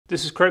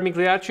This is Craig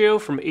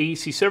Migliaccio from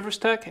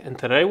HVACR, and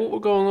today what we're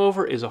going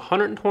over is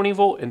 120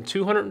 volt and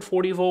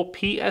 240 volt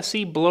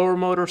PSC blower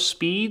motor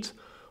speeds,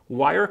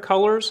 wire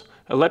colors,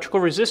 electrical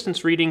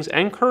resistance readings,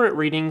 and current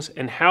readings,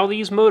 and how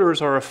these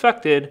motors are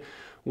affected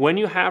when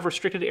you have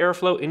restricted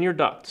airflow in your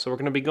duct. So we're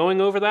going to be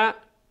going over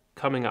that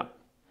coming up.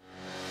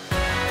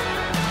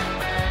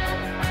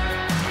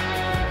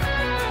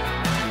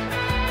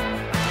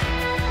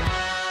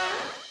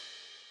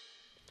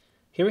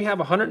 Here we have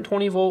a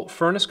 120 volt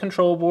furnace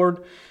control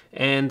board,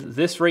 and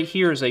this right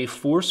here is a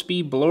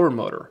 4-speed blower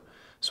motor.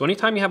 So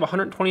anytime you have a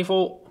 120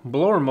 volt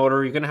blower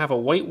motor, you're going to have a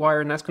white wire,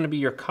 and that's going to be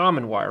your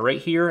common wire right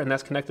here, and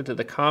that's connected to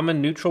the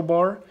common neutral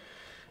bar.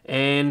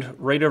 And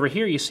right over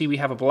here you see we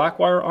have a black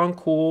wire on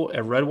cool,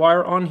 a red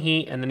wire on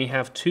heat, and then you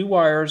have two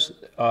wires,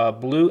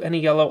 blue and a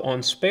yellow,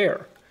 on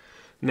spare.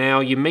 Now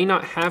you may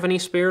not have any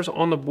spares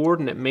on the board,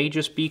 and it may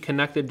just be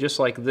connected just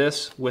like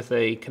this with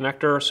a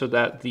connector so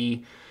that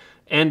the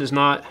end is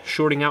not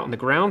shorting out in the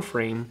ground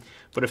frame.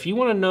 But if you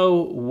want to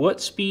know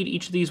what speed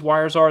each of these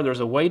wires are, there's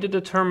a way to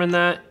determine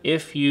that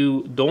if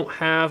you don't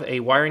have a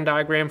wiring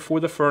diagram for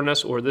the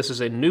furnace, or this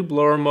is a new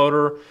blower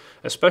motor,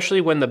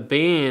 especially when the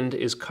band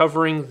is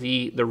covering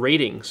the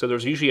rating. So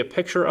there's usually a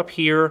picture up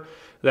here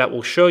that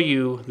will show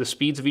you the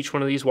speeds of each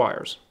one of these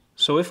wires.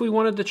 So if we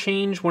wanted to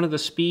change one of the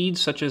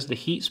speeds, such as the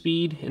heat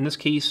speed, in this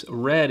case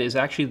red is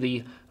actually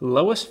the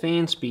lowest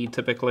fan speed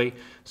typically.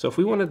 So if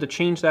we wanted to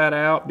change that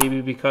out,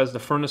 maybe because the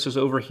furnace is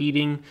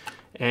overheating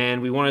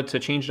and we wanted to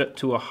change it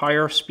to a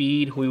higher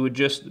speed, we would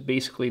just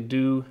basically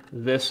do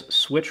this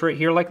switch right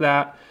here like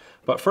that.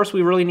 But first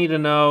we really need to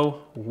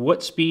know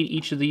what speed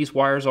each of these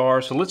wires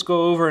are, so let's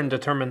go over and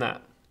determine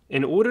that.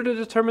 In order to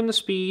determine the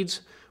speeds,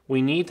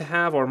 we need to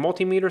have our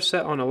multimeter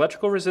set on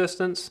electrical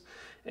resistance,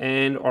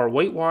 and our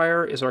white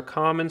wire is our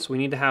common, so we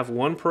need to have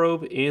one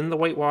probe in the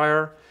white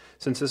wire.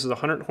 Since this is a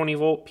 120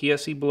 volt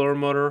PSC blower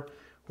motor,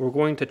 we're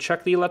going to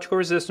check the electrical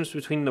resistance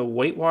between the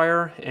white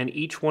wire and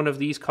each one of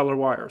these color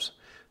wires.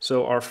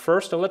 So our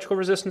first electrical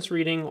resistance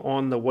reading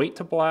on the white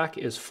to black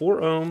is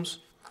 4 ohms.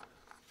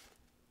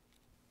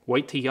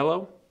 White to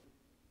yellow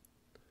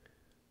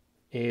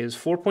is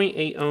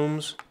 4.8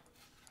 ohms.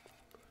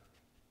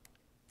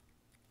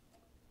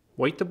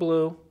 White to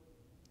blue,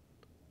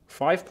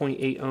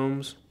 5.8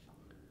 ohms.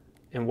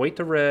 And white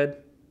to red,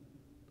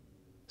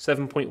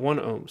 7.1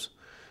 ohms.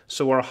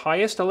 So our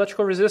highest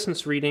electrical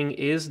resistance reading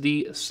is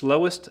the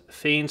slowest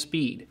fan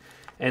speed.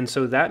 And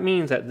so that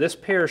means that this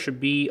pair should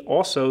be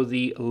also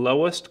the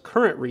lowest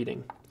current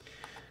reading.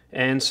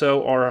 And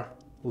so our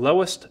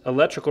lowest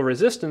electrical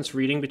resistance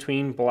reading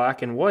between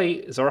black and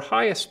white is our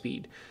highest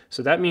speed.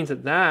 So that means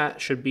that that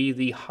should be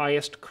the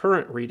highest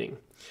current reading.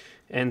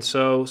 And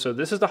so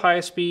this is the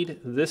highest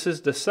speed, this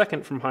is the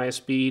second from highest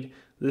speed,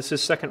 this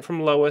is second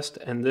from lowest,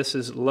 and this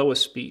is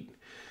lowest speed.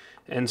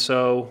 And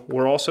so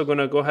we're also going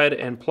to go ahead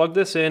and plug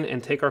this in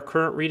and take our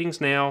current readings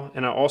now,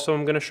 and I also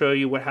am going to show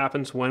you what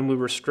happens when we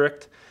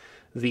restrict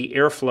the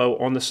airflow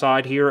on the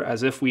side here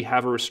as if we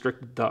have a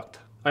restricted duct.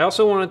 I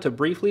also wanted to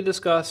briefly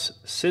discuss,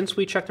 since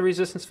we checked the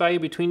resistance value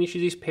between each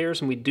of these pairs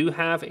and we do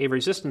have a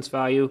resistance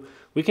value,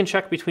 we can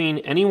check between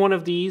any one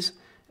of these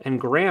and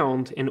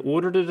ground in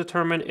order to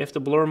determine if the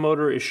blower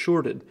motor is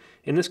shorted.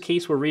 In this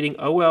case we're reading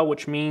OL,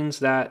 which means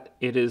that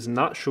it is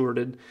not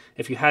shorted.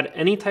 If you had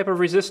any type of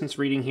resistance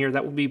reading here,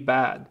 that would be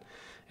bad.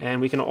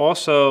 And we can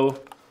also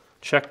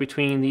check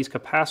between these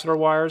capacitor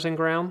wires and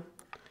ground,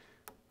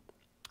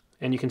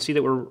 and you can see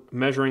that we're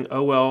measuring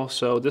OL,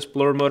 so this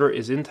blower motor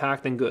is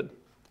intact and good.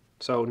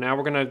 So now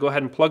we're going to go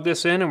ahead and plug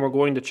this in, and we're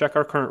going to check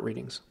our current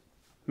readings.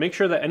 Make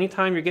sure that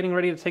anytime you're getting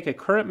ready to take a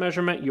current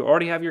measurement, you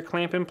already have your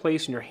clamp in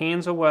place and your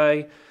hands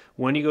away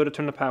when you go to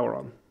turn the power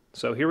on.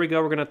 So here we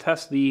go, we're going to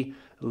test the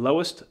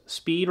lowest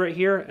speed right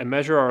here and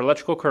measure our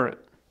electrical current.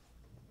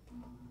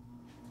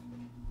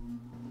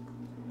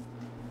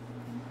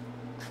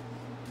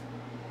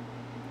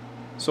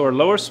 So our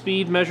lower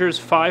speed measures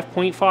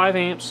 5.5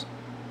 amps.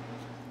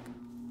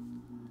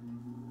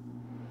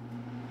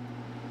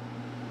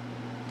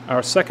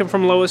 Our second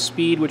from lowest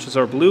speed, which is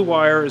our blue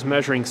wire, is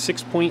measuring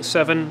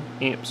 6.7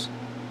 amps.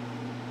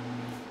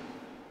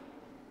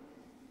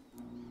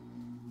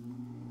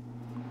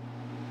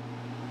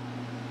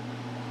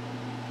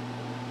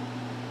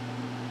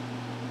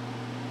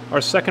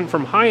 Our second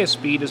from highest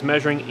speed is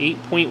measuring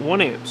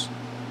 8.1 amps.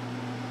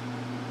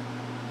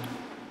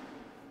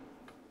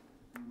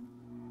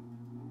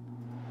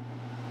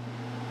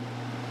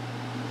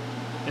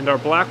 And our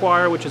black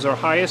wire, which is our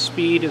highest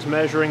speed, is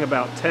measuring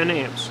about 10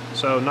 amps,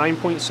 so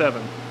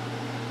 9.7.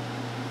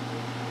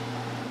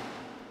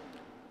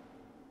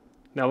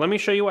 Now let me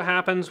show you what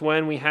happens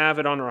when we have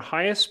it on our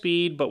highest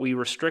speed, but we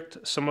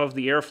restrict some of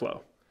the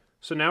airflow.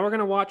 So now we're going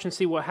to watch and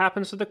see what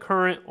happens to the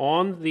current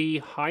on the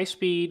high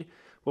speed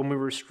when we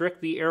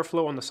restrict the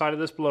airflow on the side of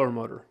this blower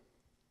motor.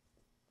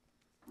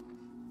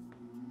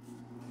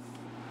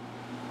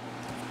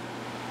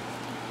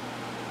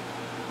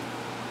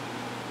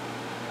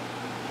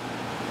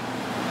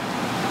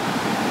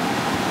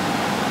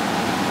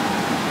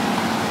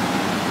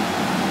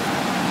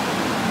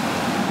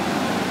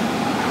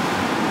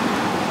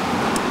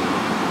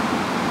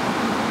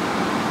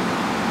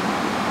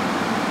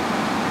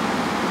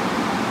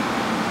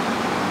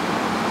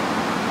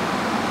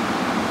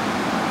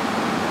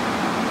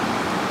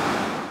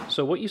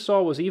 So what you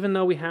saw was, even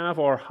though we have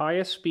our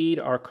highest speed,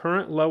 our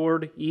current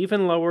lowered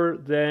even lower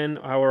than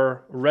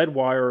our red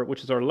wire,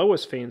 which is our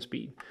lowest fan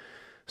speed.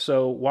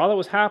 So while it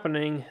was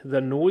happening, the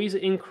noise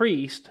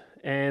increased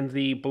and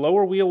the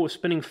blower wheel was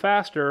spinning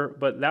faster,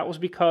 but that was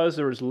because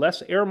there was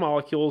less air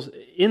molecules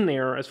in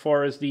there as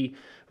far as the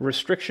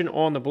restriction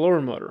on the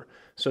blower motor.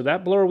 So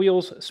that blower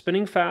wheel's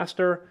spinning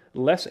faster,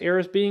 less air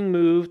is being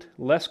moved,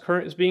 less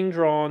current is being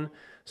drawn.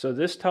 So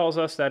this tells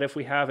us that if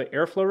we have an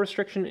airflow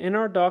restriction in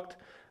our duct,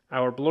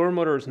 our blower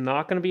motor is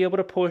not going to be able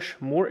to push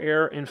more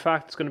air. In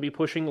fact, it's going to be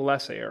pushing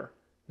less air.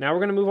 Now we're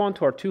going to move on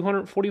to our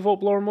 240 volt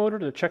blower motor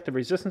to check the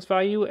resistance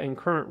value and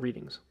current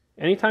readings.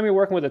 Anytime you're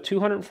working with a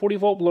 240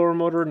 volt blower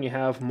motor and you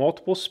have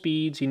multiple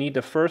speeds, you need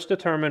to first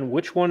determine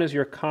which one is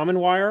your common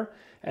wire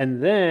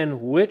and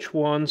then which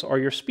ones are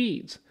your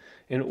speeds.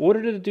 In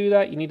order to do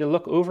that, you need to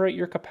look over at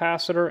your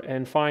capacitor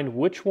and find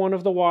which one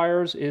of the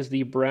wires is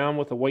the brown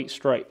with a white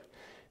stripe.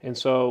 And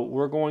so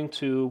we're going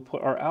to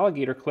put our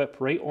alligator clip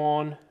right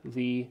on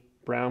the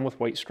brown with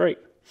white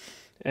stripe.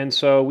 And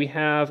so we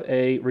have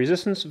a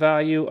resistance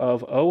value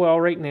of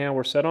OL right now.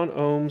 We're set on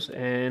ohms,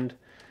 and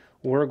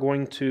we're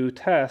going to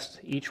test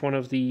each one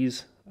of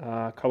these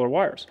color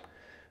wires.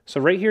 So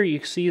right here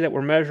you see that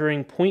we're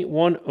measuring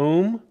 0.1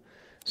 ohm.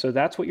 So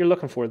that's what you're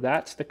looking for.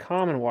 That's the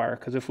common wire,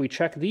 because if we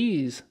check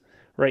these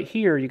right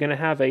here, you're going to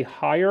have a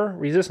higher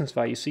resistance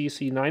value. So you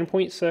see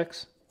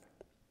 9.6,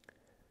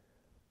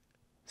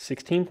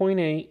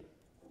 16.8,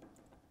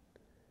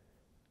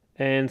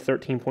 and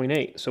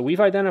 13.8. So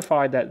we've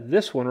identified that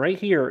this one right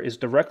here is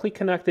directly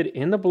connected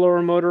in the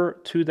blower motor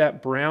to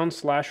that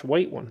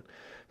brown/white one,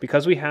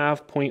 because we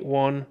have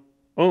 0.1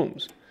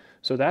 ohms.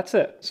 So that's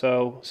it.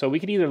 So we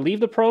could either leave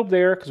the probe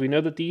there, because we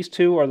know that these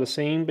two are the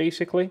same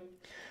basically,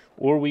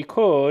 or we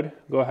could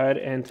go ahead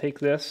and take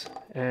this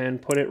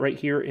and put it right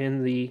here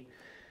in the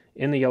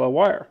yellow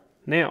wire.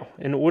 Now,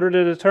 in order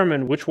to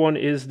determine which one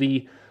is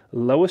the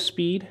lowest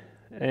speed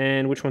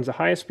and which one's the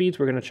highest speeds,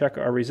 we're going to check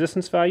our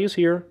resistance values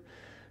here.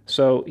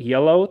 So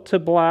yellow to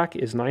black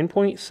is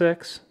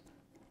 9.6,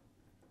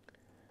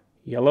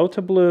 yellow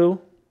to blue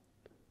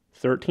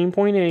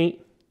 13.8,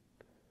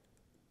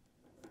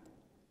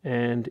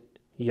 and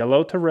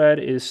yellow to red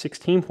is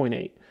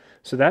 16.8.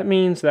 So that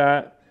means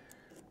that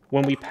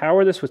when we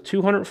power this with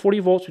 240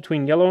 volts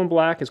between yellow and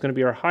black, is going to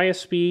be our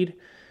highest speed.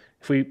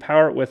 If we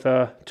power it with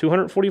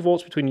 240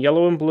 volts between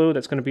yellow and blue,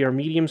 that's going to be our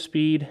medium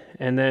speed,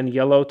 and then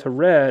yellow to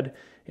red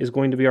is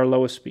going to be our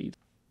lowest speed.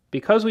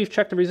 Because we've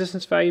checked the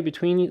resistance value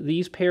between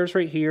these pairs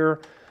right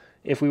here,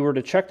 if we were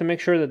to check to make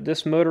sure that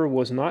this motor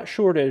was not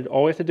shorted,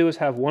 all we have to do is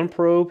have one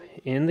probe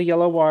in the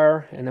yellow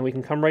wire, and then we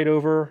can come right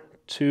over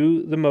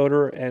to the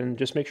motor and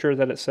just make sure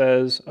that it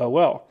says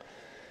OL.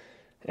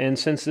 And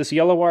since this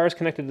yellow wire is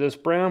connected to this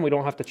brown, we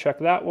don't have to check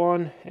that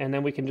one, and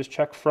then we can just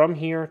check from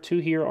here to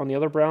here on the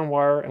other brown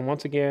wire, and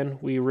once again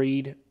we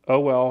read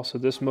OL, so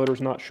this motor's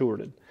not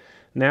shorted.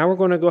 Now we're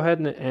going to go ahead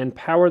and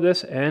power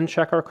this and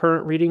check our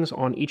current readings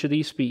on each of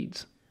these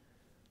speeds.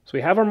 So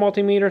we have our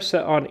multimeter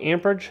set on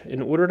amperage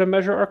in order to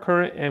measure our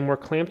current, and we're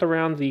clamped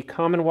around the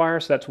common wire,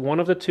 so that's one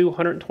of the two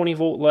 120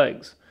 volt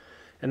legs.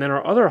 And then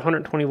our other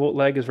 120 volt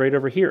leg is right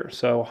over here.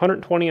 So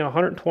 120 and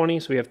 120,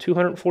 so we have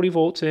 240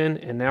 volts in,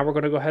 and now we're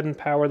going to go ahead and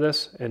power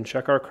this and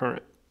check our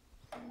current.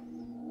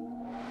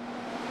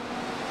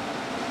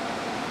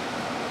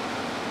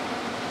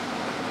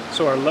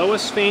 So our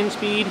lowest fan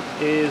speed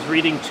is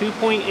reading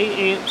 2.8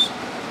 amps.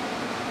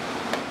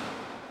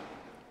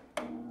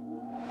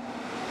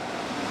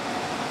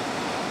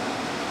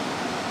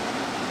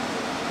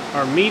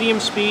 Our medium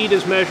speed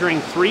is measuring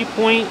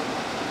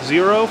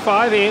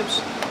 3.05 amps.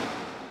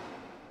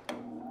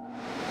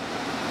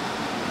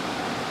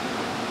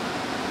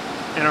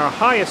 And our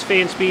highest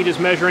fan speed is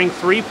measuring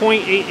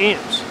 3.8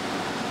 amps.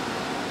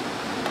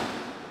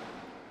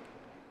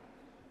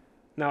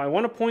 Now I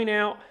want to point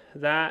out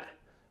that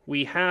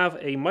we have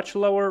a much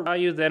lower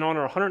value than on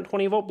our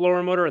 120 volt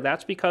blower motor.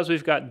 That's because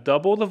we've got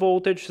double the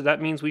voltage, so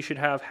that means we should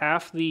have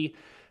half the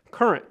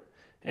current.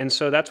 And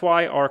so that's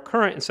why our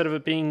current, instead of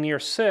it being near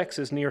 6,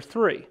 is near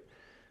 3.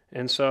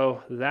 And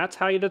so that's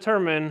how you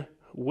determine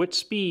which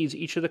speeds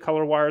each of the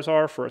color wires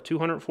are for a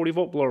 240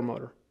 volt blower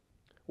motor.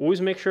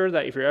 Always make sure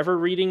that if you're ever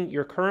reading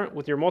your current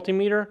with your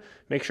multimeter,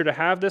 make sure to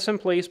have this in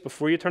place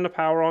before you turn the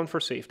power on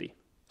for safety.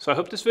 So I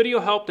hope this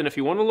video helped, and if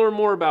you want to learn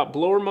more about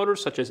blower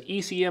motors such as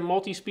ECM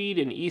multi-speed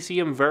and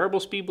ECM variable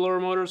speed blower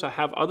motors, I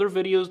have other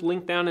videos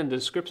linked down in the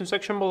description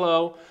section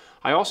below.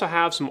 I also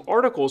have some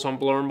articles on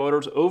blower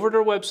motors over at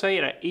our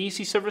website at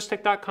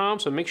acservicetech.com,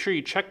 so make sure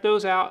you check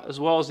those out, as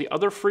well as the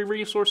other free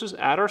resources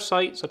at our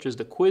site, such as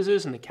the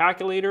quizzes and the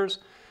calculators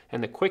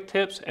and the quick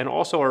tips, and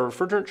also our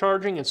refrigerant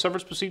charging and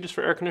service procedures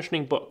for air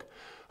conditioning book.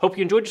 Hope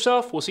you enjoyed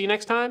yourself. We'll see you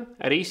next time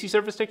at AC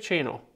Service Tech channel.